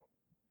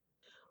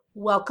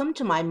Welcome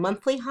to my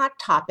monthly hot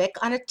topic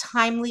on a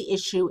timely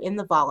issue in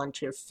the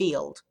volunteer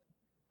field.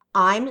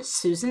 I'm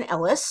Susan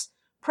Ellis,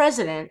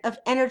 president of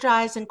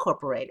Energize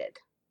Incorporated.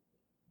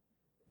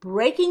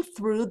 Breaking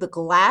through the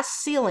glass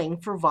ceiling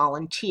for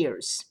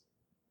volunteers.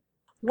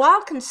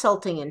 While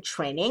consulting and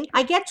training,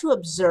 I get to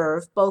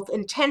observe both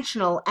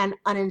intentional and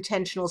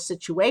unintentional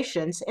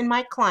situations in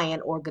my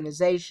client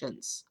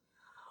organizations.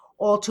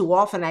 All too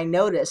often, I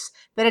notice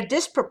that a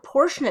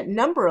disproportionate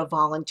number of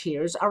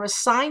volunteers are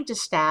assigned to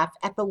staff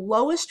at the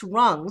lowest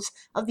rungs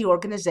of the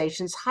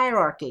organization's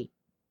hierarchy.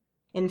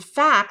 In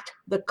fact,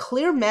 the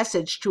clear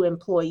message to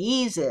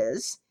employees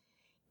is,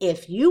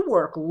 if you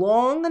work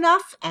long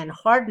enough and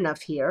hard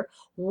enough here,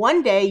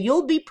 one day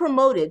you'll be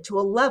promoted to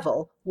a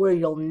level where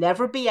you'll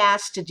never be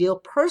asked to deal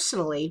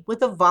personally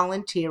with a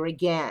volunteer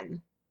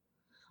again.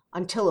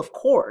 Until, of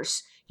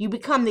course, you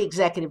become the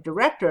executive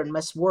director and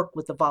must work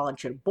with the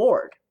volunteer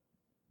board.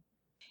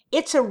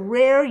 It's a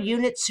rare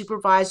unit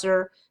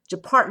supervisor,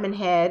 department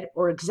head,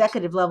 or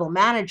executive level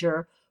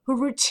manager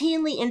who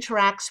routinely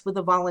interacts with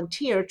a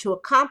volunteer to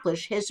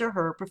accomplish his or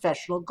her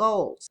professional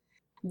goals.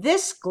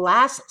 This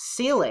glass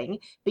ceiling,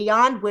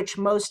 beyond which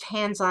most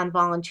hands-on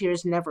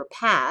volunteers never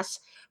pass,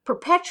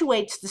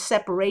 perpetuates the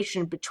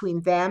separation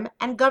between them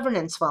and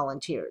governance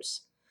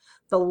volunteers.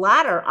 The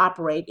latter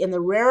operate in the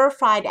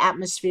rarefied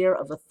atmosphere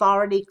of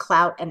authority,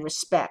 clout, and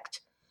respect.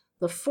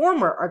 The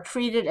former are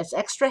treated as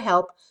extra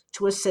help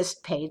to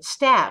assist paid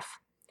staff.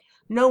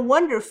 No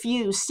wonder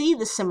few see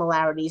the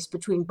similarities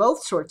between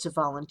both sorts of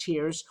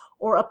volunteers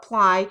or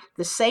apply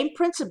the same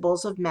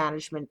principles of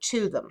management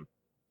to them.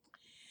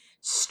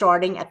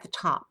 Starting at the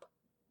top.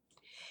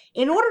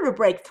 In order to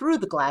break through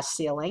the glass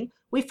ceiling,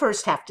 we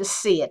first have to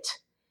see it,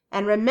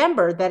 and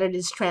remember that it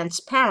is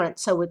transparent,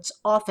 so it's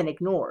often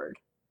ignored.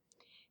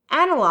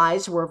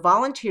 Analyze where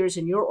volunteers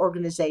in your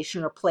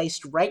organization are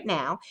placed right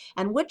now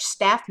and which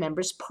staff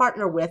members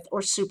partner with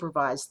or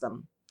supervise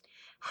them.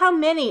 How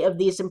many of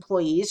these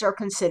employees are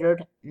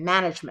considered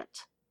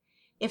management?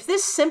 If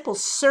this simple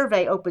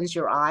survey opens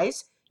your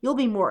eyes, you'll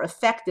be more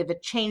effective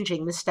at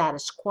changing the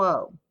status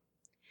quo.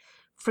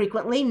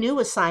 Frequently, new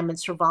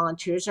assignments for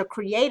volunteers are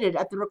created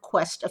at the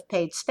request of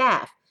paid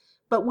staff,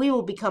 but we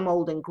will become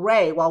old and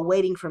gray while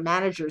waiting for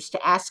managers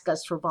to ask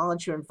us for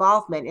volunteer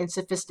involvement in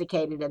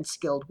sophisticated and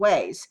skilled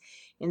ways.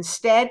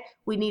 Instead,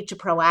 we need to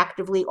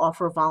proactively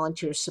offer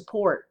volunteer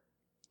support.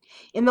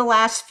 In the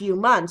last few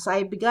months, I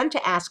have begun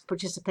to ask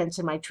participants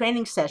in my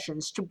training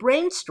sessions to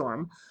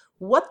brainstorm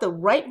what the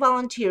right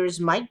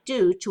volunteers might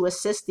do to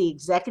assist the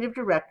executive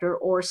director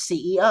or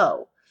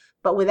CEO,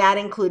 but without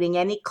including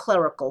any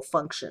clerical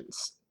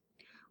functions.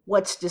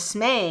 What's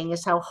dismaying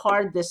is how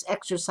hard this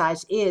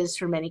exercise is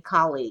for many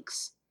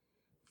colleagues.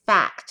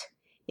 Fact: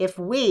 if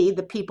we,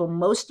 the people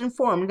most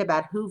informed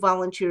about who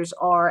volunteers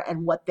are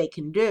and what they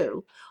can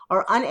do,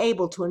 are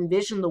unable to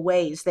envision the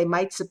ways they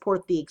might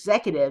support the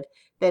executive,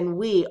 then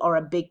we are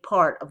a big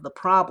part of the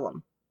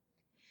problem.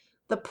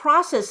 The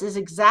process is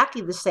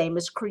exactly the same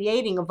as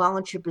creating a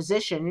volunteer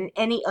position in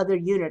any other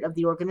unit of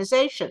the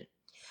organization.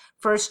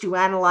 First, you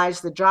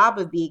analyze the job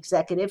of the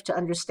executive to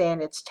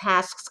understand its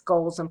tasks,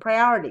 goals, and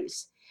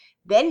priorities.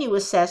 Then you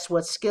assess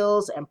what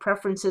skills and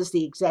preferences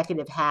the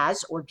executive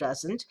has or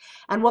doesn't,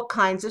 and what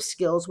kinds of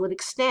skills would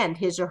extend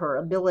his or her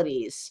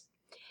abilities.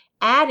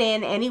 Add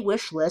in any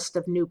wish list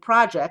of new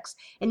projects,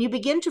 and you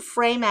begin to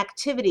frame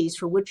activities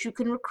for which you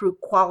can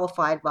recruit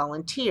qualified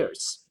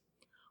volunteers.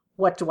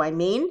 What do I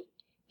mean?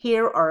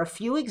 Here are a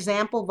few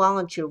example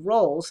volunteer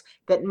roles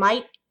that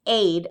might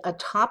aid a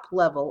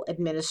top-level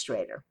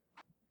administrator.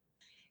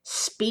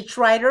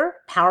 Speechwriter,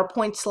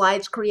 PowerPoint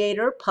slides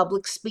creator,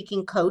 public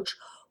speaking coach,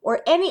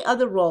 or any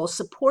other role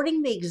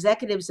supporting the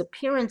executive's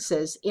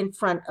appearances in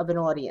front of an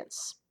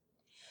audience.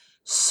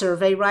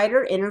 Survey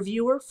writer,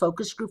 interviewer,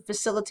 focus group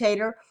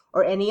facilitator,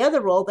 or any other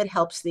role that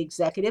helps the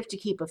executive to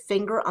keep a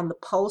finger on the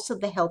pulse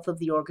of the health of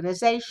the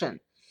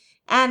organization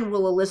and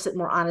will elicit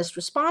more honest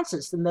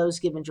responses than those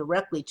given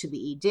directly to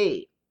the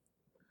ED.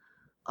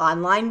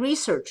 Online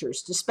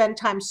researchers to spend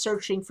time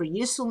searching for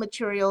useful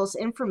materials,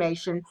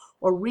 information,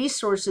 or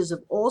resources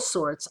of all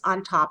sorts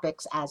on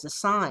topics as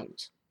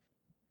assigned.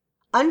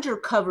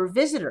 Undercover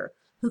visitor,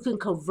 who can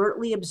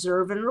covertly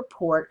observe and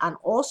report on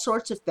all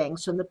sorts of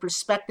things from the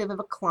perspective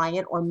of a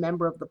client or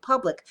member of the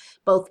public,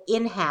 both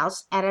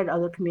in-house and at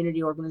other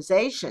community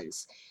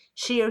organizations.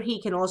 She or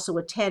he can also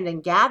attend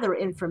and gather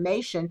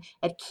information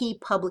at key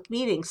public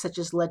meetings such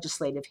as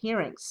legislative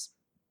hearings.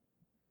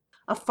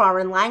 A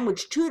foreign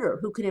language tutor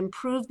who can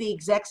improve the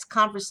exec's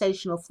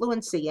conversational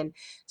fluency in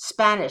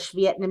Spanish,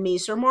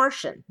 Vietnamese, or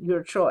Martian,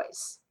 your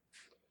choice.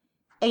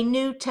 A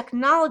new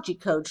technology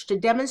coach to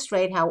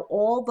demonstrate how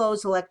all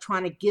those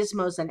electronic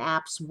gizmos and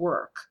apps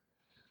work.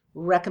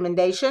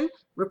 Recommendation: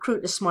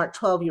 recruit a smart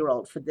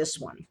 12-year-old for this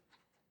one.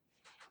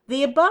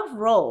 The above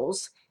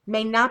roles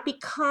may not be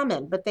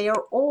common, but they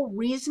are all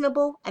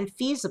reasonable and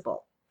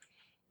feasible.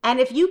 And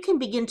if you can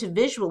begin to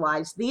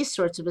visualize these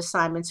sorts of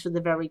assignments for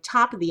the very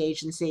top of the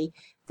agency,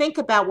 think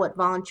about what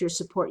volunteer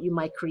support you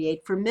might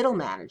create for middle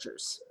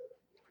managers.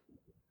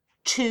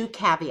 2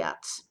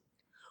 caveats.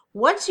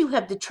 Once you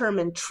have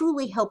determined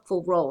truly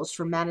helpful roles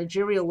for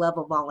managerial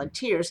level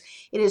volunteers,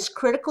 it is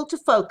critical to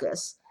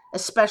focus,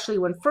 especially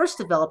when first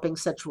developing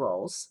such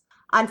roles,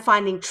 on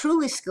finding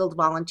truly skilled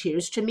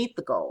volunteers to meet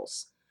the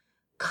goals.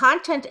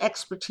 Content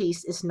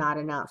expertise is not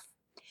enough.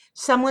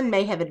 Someone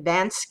may have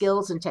advanced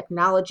skills in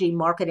technology,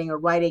 marketing, or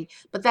writing,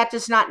 but that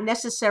does not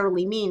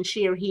necessarily mean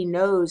she or he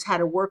knows how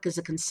to work as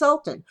a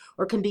consultant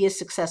or can be a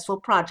successful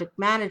project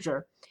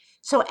manager.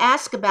 So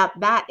ask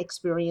about that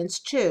experience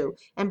too,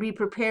 and be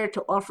prepared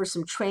to offer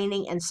some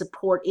training and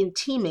support in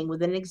teaming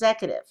with an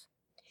executive.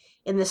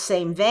 In the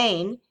same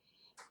vein,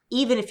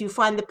 even if you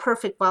find the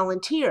perfect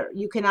volunteer,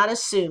 you cannot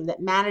assume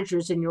that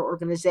managers in your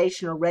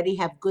organization already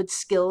have good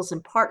skills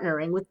in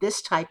partnering with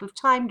this type of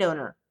time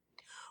donor.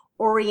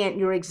 Orient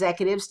your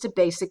executives to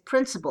basic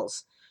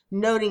principles,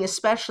 noting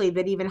especially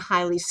that even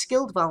highly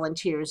skilled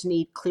volunteers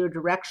need clear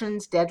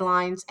directions,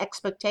 deadlines,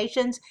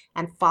 expectations,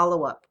 and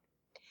follow-up.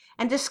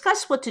 And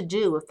discuss what to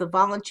do if the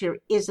volunteer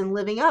isn't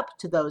living up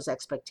to those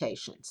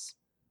expectations.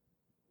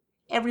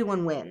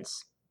 Everyone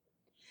wins.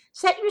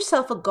 Set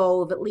yourself a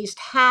goal of at least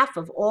half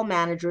of all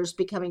managers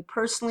becoming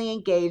personally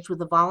engaged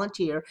with a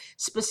volunteer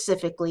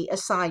specifically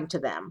assigned to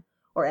them,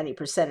 or any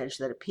percentage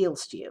that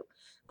appeals to you.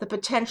 The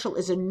potential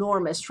is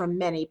enormous from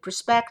many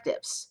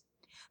perspectives.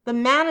 The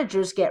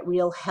managers get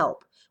real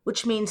help,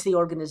 which means the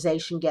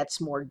organization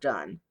gets more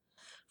done.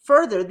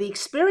 Further, the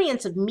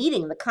experience of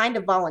meeting the kind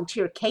of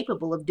volunteer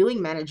capable of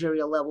doing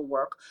managerial level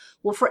work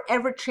will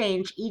forever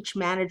change each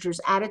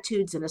manager's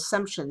attitudes and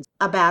assumptions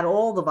about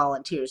all the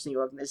volunteers in the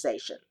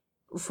organization.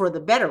 For the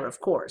better, of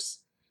course.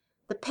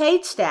 The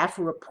paid staff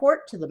who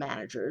report to the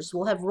managers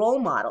will have role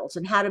models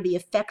in how to be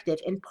effective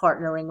in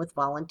partnering with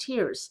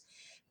volunteers.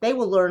 They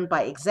will learn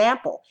by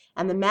example,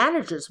 and the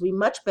managers will be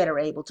much better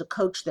able to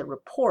coach their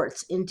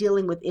reports in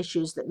dealing with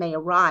issues that may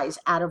arise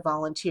out of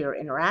volunteer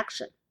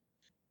interaction.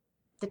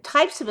 The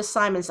types of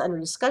assignments under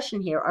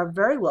discussion here are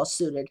very well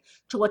suited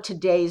to what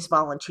today's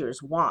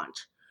volunteers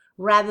want.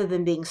 Rather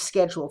than being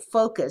schedule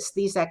focused,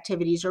 these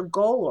activities are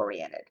goal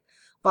oriented.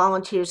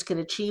 Volunteers can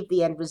achieve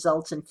the end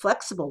results in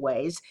flexible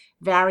ways,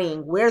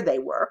 varying where they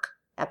work,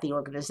 at the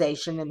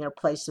organization, in their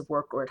place of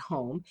work, or at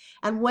home,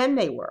 and when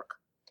they work.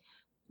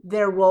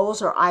 Their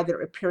roles are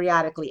either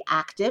periodically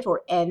active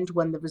or end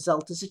when the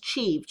result is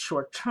achieved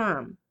short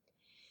term.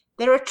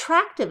 They're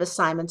attractive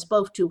assignments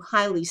both to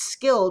highly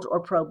skilled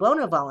or pro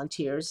bono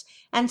volunteers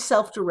and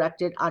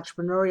self-directed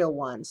entrepreneurial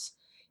ones.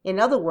 In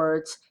other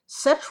words,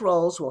 such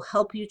roles will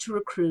help you to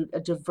recruit a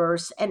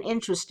diverse and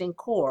interesting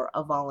core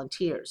of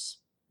volunteers.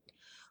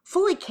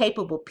 Fully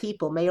capable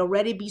people may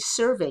already be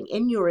serving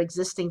in your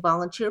existing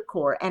volunteer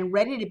corps and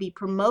ready to be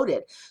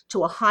promoted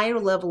to a higher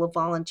level of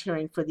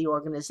volunteering for the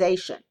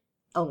organization,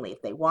 only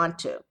if they want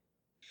to.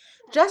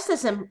 Just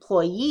as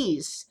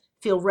employees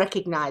feel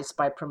recognized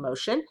by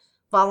promotion,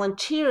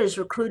 volunteers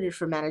recruited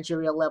for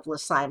managerial level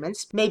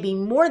assignments may be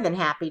more than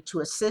happy to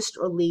assist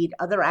or lead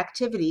other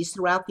activities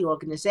throughout the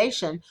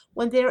organization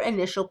when their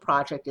initial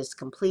project is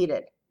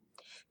completed.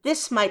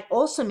 This might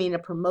also mean a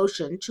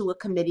promotion to a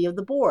committee of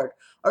the board,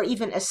 or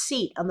even a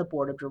seat on the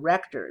board of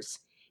directors.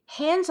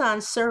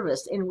 Hands-on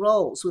service in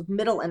roles with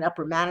middle and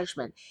upper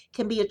management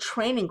can be a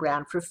training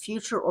ground for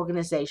future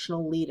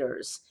organizational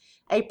leaders,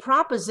 a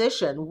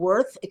proposition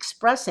worth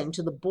expressing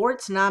to the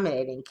board's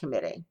nominating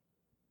committee.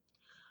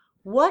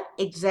 What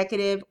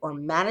executive or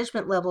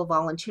management level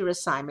volunteer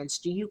assignments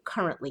do you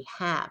currently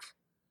have?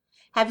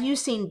 Have you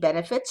seen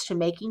benefits to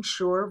making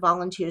sure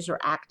volunteers are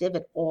active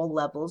at all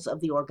levels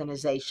of the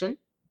organization?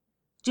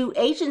 Do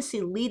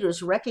agency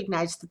leaders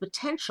recognize the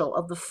potential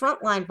of the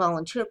frontline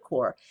volunteer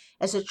corps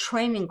as a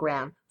training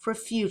ground for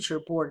future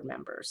board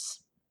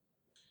members?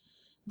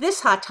 This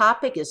hot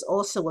topic is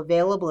also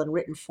available in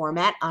written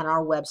format on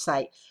our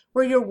website,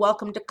 where you're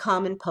welcome to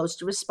come and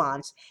post a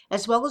response,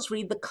 as well as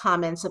read the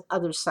comments of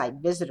other site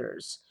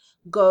visitors.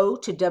 Go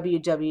to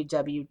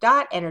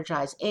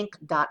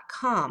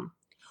www.energizeinc.com,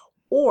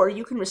 or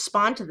you can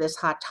respond to this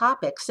hot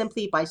topic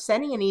simply by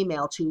sending an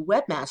email to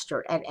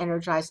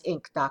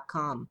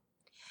webmaster@energizeinc.com.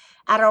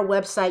 At our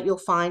website, you'll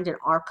find an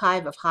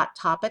archive of hot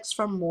topics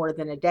from more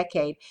than a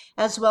decade,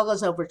 as well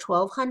as over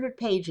 1,200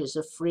 pages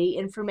of free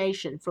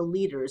information for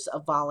leaders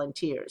of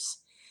volunteers.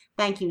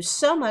 Thank you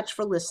so much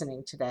for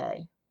listening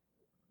today.